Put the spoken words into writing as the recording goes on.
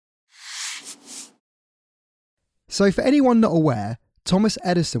So for anyone not aware, Thomas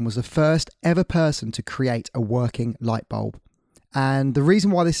Edison was the first ever person to create a working light bulb. And the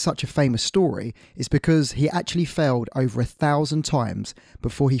reason why this is such a famous story is because he actually failed over 1,000 times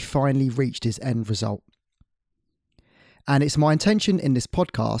before he finally reached his end result. And it's my intention in this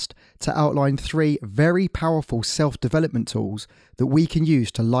podcast to outline 3 very powerful self-development tools that we can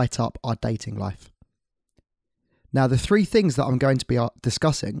use to light up our dating life. Now, the 3 things that I'm going to be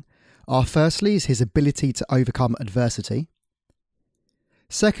discussing are, firstly, is his ability to overcome adversity.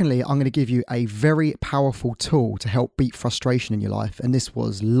 Secondly, I'm going to give you a very powerful tool to help beat frustration in your life. And this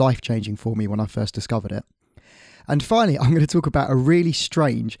was life-changing for me when I first discovered it. And finally, I'm going to talk about a really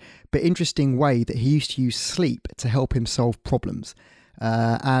strange but interesting way that he used to use sleep to help him solve problems.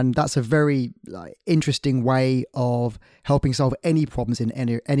 And that's a very interesting way of helping solve any problems in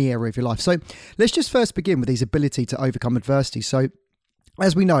any area of your life. So let's just first begin with his ability to overcome adversity. So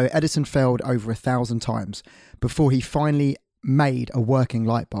as we know, Edison failed over 1,000 times before he finally made a working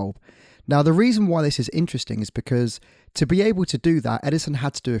light bulb. Now, the reason why this is interesting is because to be able to do that, Edison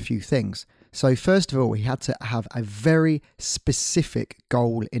had to do a few things. So first of all, he had to have a very specific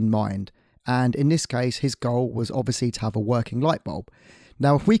goal in mind. And in this case, his goal was obviously to have a working light bulb.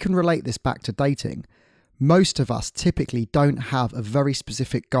 Now, if we can relate this back to dating, most of us typically don't have a very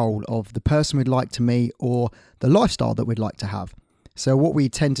specific goal of the person we'd like to meet or the lifestyle that we'd like to have. So what we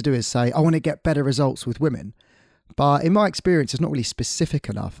tend to do is say, I want to get better results with women. But in my experience, it's not really specific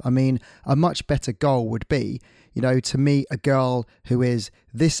enough. I mean, a much better goal would be, to meet a girl who is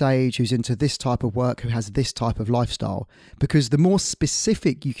this age, who's into this type of work, who has this type of lifestyle. Because the more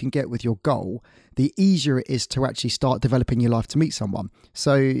specific you can get with your goal, the easier it is to actually start developing your life to meet someone.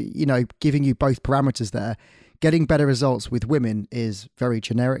 So, giving you both parameters there, getting better results with women is very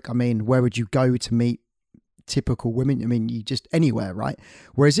generic. I mean, where would you go to meet typical women? I mean, you just anywhere, right?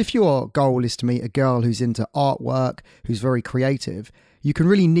 Whereas if your goal is to meet a girl who's into artwork, who's very creative, you can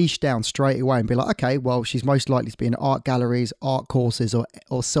really niche down straight away and be like, okay, well, she's most likely to be in art galleries, art courses,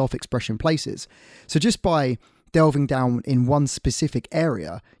 or self-expression places. So just by delving down in one specific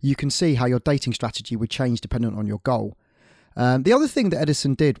area, you can see how your dating strategy would change depending on your goal. The other thing that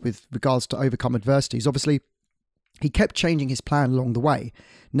Edison did with regards to overcome adversity is obviously he kept changing his plan along the way.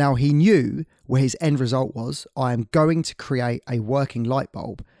 Now, he knew where his end result was. I am going to create a working light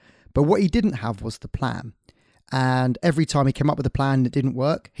bulb. But what he didn't have was the plan. And every time he came up with a plan that didn't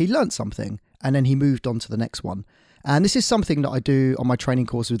work, he learned something and then he moved on to the next one. And this is something that I do on my training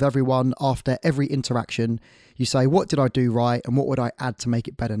course with everyone. After every interaction, you say, what did I do right? And what would I add to make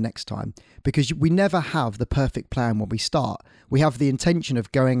it better next time? Because we never have the perfect plan when we start. We have the intention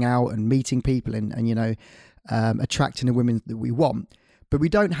of going out and meeting people and attracting the women that we want, but we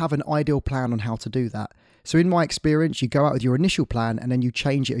don't have an ideal plan on how to do that. So in my experience, you go out with your initial plan and then you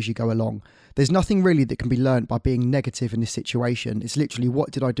change it as you go along. There's nothing really that can be learned by being negative in this situation. It's literally, what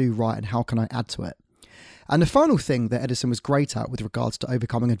did I do right and how can I add to it? And the final thing that Edison was great at with regards to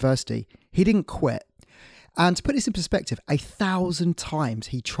overcoming adversity, he didn't quit. And to put this in perspective, 1,000 times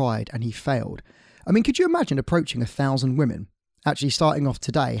he tried and he failed. I mean, could you imagine approaching 1,000 women? Actually starting off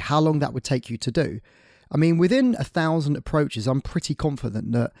today, how long that would take you to do? I mean, within 1,000 approaches, I'm pretty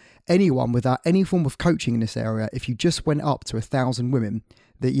confident that anyone without any form of coaching in this area, if you just went up to 1,000 women,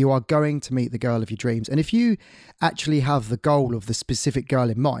 that you are going to meet the girl of your dreams. And if you actually have the goal of the specific girl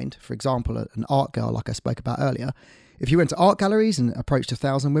in mind, for example, an art girl like I spoke about earlier, if you went to art galleries and approached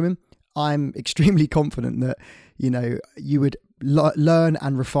 1,000 women, I'm extremely confident that, you would learn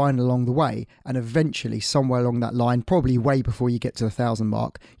and refine along the way. And eventually, somewhere along that line, probably way before you get to the 1,000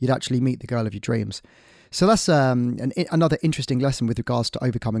 mark, you'd actually meet the girl of your dreams. So that's another interesting lesson with regards to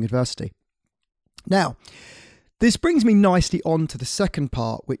overcoming adversity. Now, this brings me nicely on to the second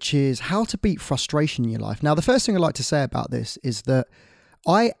part, which is how to beat frustration in your life. Now, the first thing I'd like to say about this is that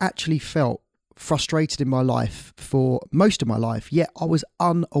I actually felt frustrated in my life for most of my life, yet I was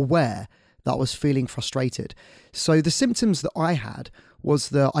unaware that I was feeling frustrated. So the symptoms that I had was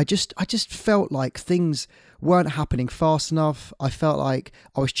that I just felt like things weren't happening fast enough. I felt like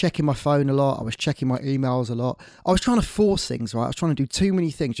I was checking my phone a lot. I was checking my emails a lot. I was trying to force things, right? I was trying to do too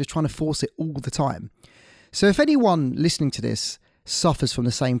many things, just trying to force it all the time. So if anyone listening to this suffers from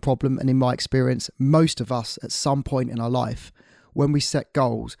the same problem, and in my experience, most of us at some point in our life, when we set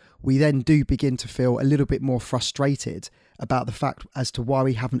goals, we then do begin to feel a little bit more frustrated about the fact as to why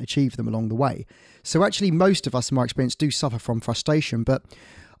we haven't achieved them along the way. So actually, most of us, in my experience, do suffer from frustration. But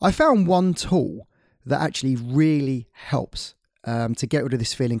I found one tool that actually really helps to get rid of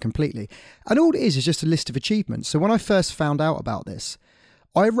this feeling completely. And all it is just a list of achievements. So when I first found out about this,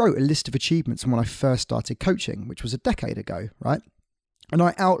 I wrote a list of achievements when I first started coaching, which was a decade ago, right? And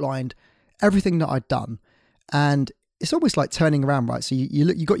I outlined everything that I'd done. And it's almost like turning around, right? So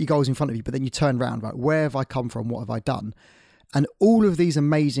you got your goals in front of you, but then you turn around, right? Where have I come from? What have I done? And all of these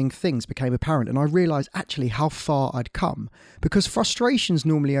amazing things became apparent. And I realized actually how far I'd come, because frustration's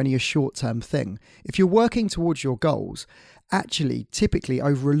normally only a short-term thing. If you're working towards your goals, actually, typically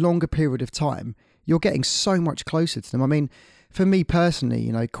over a longer period of time, you're getting so much closer to them. I mean, for me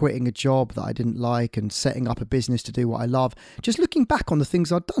personally, quitting a job that I didn't like and setting up a business to do what I love, just looking back on the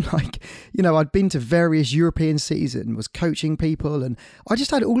things I'd done, I'd been to various European cities and was coaching people. And I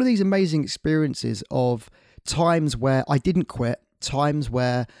just had all of these amazing experiences of times where I didn't quit, times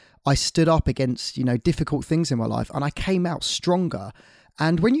where I stood up against, difficult things in my life, and I came out stronger.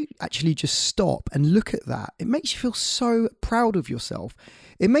 And when you actually just stop and look at that, it makes you feel so proud of yourself.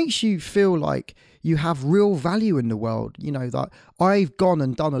 It makes you feel like you have real value in the world, that I've gone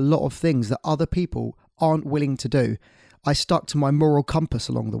and done a lot of things that other people aren't willing to do. I stuck to my moral compass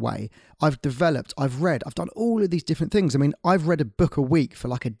along the way. I've developed, I've read, I've done all of these different things. I mean, I've read a book a week for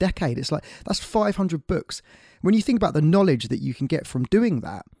like a decade. It's like, that's 500 books. When you think about the knowledge that you can get from doing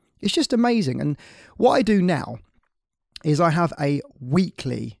that, it's just amazing. And what I do now is I have a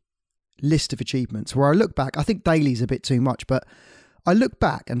weekly list of achievements where I look back. I think daily is a bit too much, but I look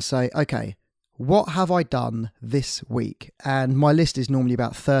back and say, okay, what have I done this week? And my list is normally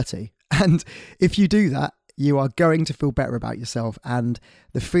about 30. And if you do that, you are going to feel better about yourself, and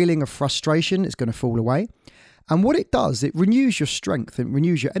the feeling of frustration is going to fall away. And what it does, it renews your strength and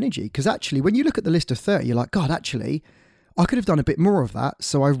renews your energy. Because actually, when you look at the list of 30, you're like, God, actually, I could have done a bit more of that.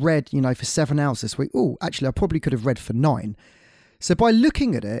 So I read, for 7 hours this week. Oh, actually, I probably could have read for 9. So by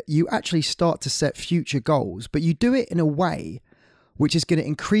looking at it, you actually start to set future goals, but you do it in a way which is going to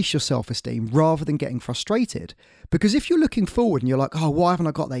increase your self-esteem rather than getting frustrated. Because if you're looking forward and you're like, oh, why haven't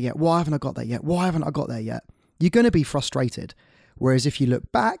I got there yet? Why haven't I got there yet? Why haven't I got there yet? You're going to be frustrated. Whereas if you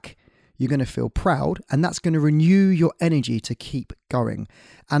look back, you're going to feel proud, and that's going to renew your energy to keep going.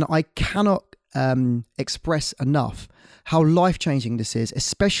 And I cannot express enough how life-changing this is,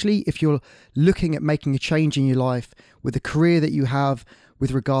 especially if you're looking at making a change in your life with the career that you have,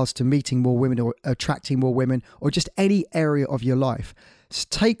 with regards to meeting more women or attracting more women, or just any area of your life.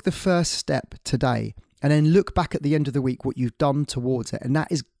 Just take the first step today and then look back at the end of the week what you've done towards it. And that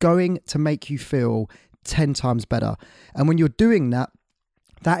is going to make you feel 10 times better. And when you're doing that,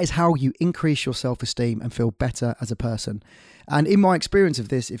 that is how you increase your self-esteem and feel better as a person. And in my experience of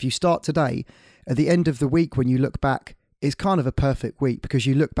this, if you start today, at the end of the week, when you look back, it's kind of a perfect week, because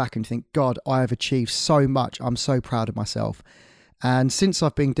you look back and think, God, I have achieved so much. I'm so proud of myself. And since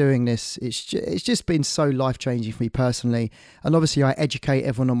I've been doing this, it's just been so life-changing for me personally. And obviously I educate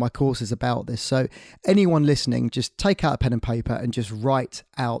everyone on my courses about this. So anyone listening, just take out a pen and paper and just write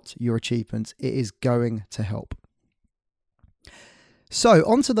out your achievements. It is going to help. So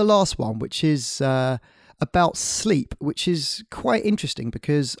on to the last one, which is about sleep, which is quite interesting,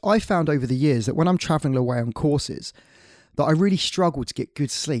 because I found over the years that when I'm traveling away on courses, that I really struggle to get good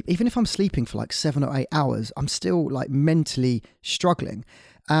sleep. Even if I'm sleeping for like 7 or 8 hours, I'm still like mentally struggling.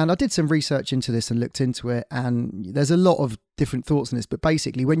 And I did some research into this and looked into it, and there's a lot of different thoughts on this, but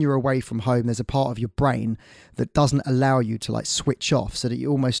basically when you're away from home, there's a part of your brain that doesn't allow you to like switch off, so that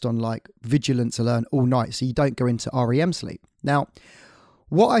you're almost on like vigilance alert all night, so you don't go into REM sleep. Now,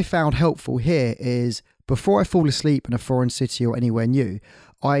 what I found helpful here is, before I fall asleep in a foreign city or anywhere new,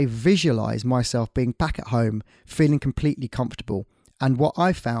 I visualize myself being back at home, feeling completely comfortable. And what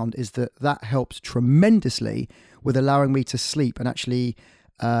I found is that that helps tremendously with allowing me to sleep and actually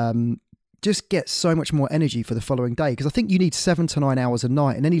just get so much more energy for the following day. Because I think you need 7 to 9 hours a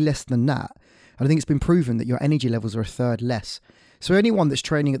night, and any less than that, and I think it's been proven that your energy levels are a third less. So anyone that's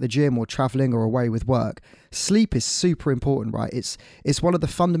training at the gym or traveling or away with work, sleep is super important, right? It's one of the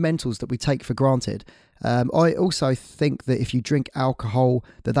fundamentals that we take for granted. I also think that if you drink alcohol,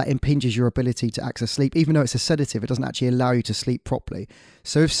 that impinges your ability to access sleep. Even though it's a sedative, it doesn't actually allow you to sleep properly.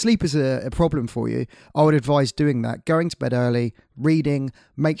 So if sleep is a problem for you, I would advise doing that. Going to bed early, reading,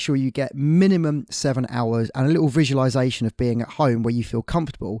 make sure you get minimum 7 hours, and a little visualization of being at home where you feel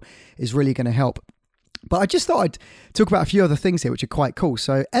comfortable is really going to help. But I just thought I'd talk about a few other things here which are quite cool.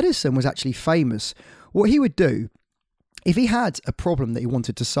 So Edison was actually famous. What he would do, if he had a problem that he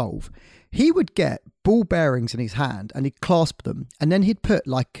wanted to solve, he would get ball bearings in his hand and he'd clasp them, and then he'd put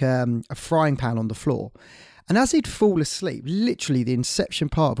like a frying pan on the floor. And as he'd fall asleep, literally the inception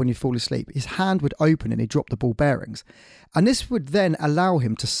part of when you fall asleep, his hand would open and he'd drop the ball bearings. And this would then allow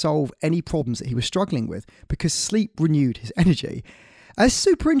him to solve any problems that he was struggling with, because sleep renewed his energy. And it's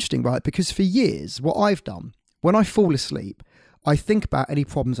super interesting, right? Because for years, what I've done, when I fall asleep, I think about any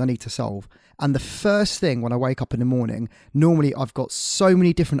problems I need to solve. And the first thing when I wake up in the morning, normally I've got so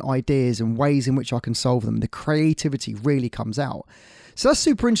many different ideas and ways in which I can solve them. The creativity really comes out. So that's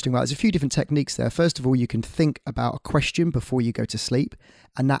super interesting, right? There's a few different techniques there. First of all, you can think about a question before you go to sleep,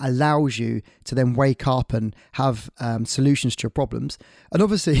 and that allows you to then wake up and have solutions to your problems. And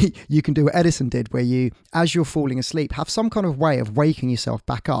obviously, you can do what Edison did, where you, as you're falling asleep, have some kind of way of waking yourself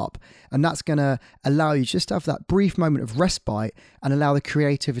back up. And that's going to allow you just to have that brief moment of respite and allow the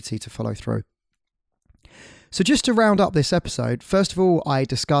creativity to follow through. So just to round up this episode, first of all, I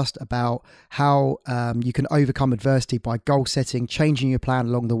discussed about how you can overcome adversity by goal setting, changing your plan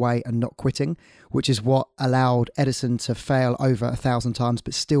along the way and not quitting, which is what allowed Edison to fail over 1,000 times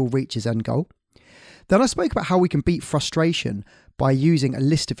but still reach his end goal. Then I spoke about how we can beat frustration by using a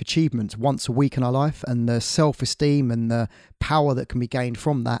list of achievements once a week in our life and the self-esteem and the power that can be gained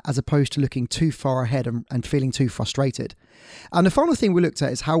from that, as opposed to looking too far ahead and feeling too frustrated. And the final thing we looked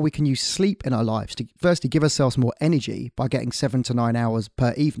at is how we can use sleep in our lives to firstly give ourselves more energy by getting 7 to 9 hours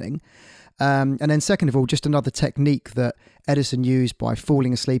per evening. And then second of all, just another technique that Edison used by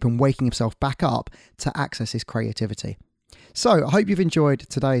falling asleep and waking himself back up to access his creativity. So I hope you've enjoyed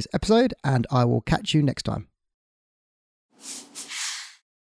today's episode, and I will catch you next time.